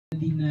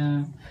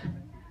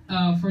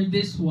for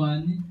this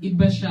one,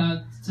 iba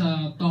siya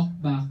sa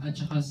Talkback at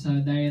saka sa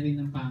Diary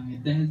ng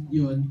Pangit. Dahil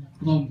yun,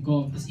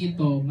 rom-com. Tapos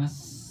ito, mas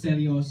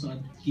seryoso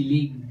at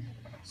kilig.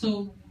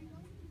 So,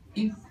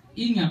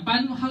 yun nga,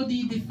 how do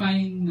you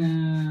define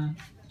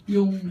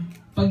yung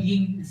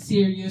pagiging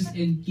serious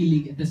and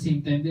kilig at the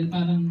same time? Dahil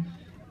parang,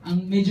 ang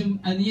medyo,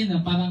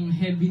 parang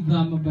heavy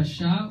drama ba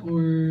siya?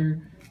 Or,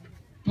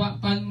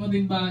 paano mo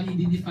rin ba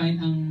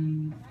i-define ang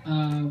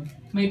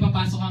may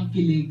papasok ang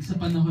kilig sa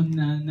panahon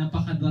na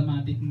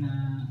napaka-dramatic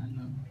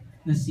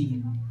na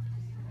scene?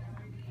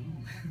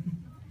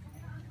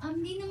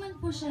 Hindi naman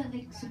po siya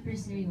like super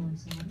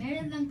seryoso.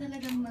 Meron lang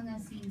talagang mga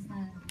scenes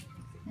na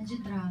medyo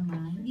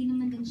drama. Hindi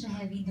naman din siya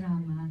heavy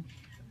drama.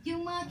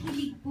 Yung mga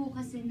kilig po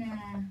kasi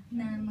na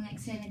mga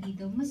eksena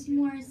dito, mas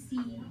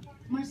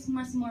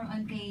more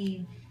on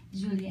kay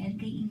Julia and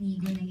kay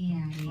Inigo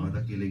nangyayari. Oh, the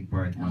kilig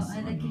part.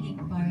 The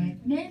kilig part.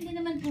 Meron din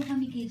naman po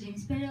kami kay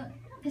James, pero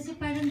kasi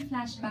parang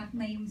flashback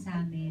na yung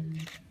sa amin.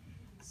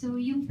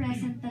 So, yung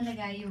present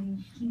talaga,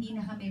 yung hindi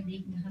na kami,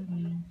 break na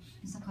kami,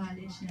 sa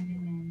college na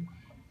ganun.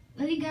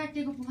 Well, yung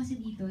character ko po kasi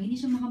dito, hindi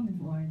siya makamove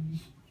on.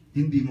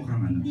 Hindi mo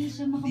kang ano? Hindi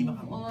siya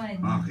makamove on.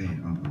 Okay,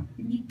 oo.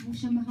 Hindi po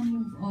siya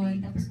makamove on.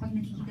 Tapos pag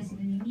nakikita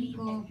sila ni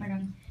Nico,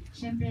 parang,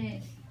 syempre,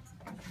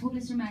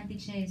 hopeless romantic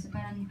siya eh. So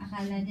parang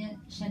akala niya,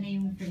 siya na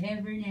yung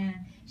forever niya,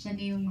 siya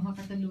na yung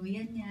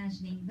makakatuluyan niya,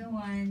 siya na yung the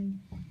one.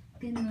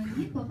 Ganun.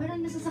 Yun po,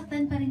 parang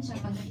nasasaktan pa rin siya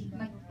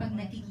pag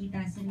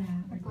nakikita sila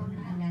or kung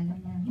naalala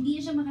niya. Hindi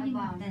siya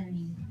makalimutan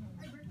eh.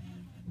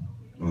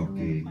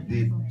 Okay.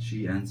 Did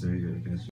she answer your question?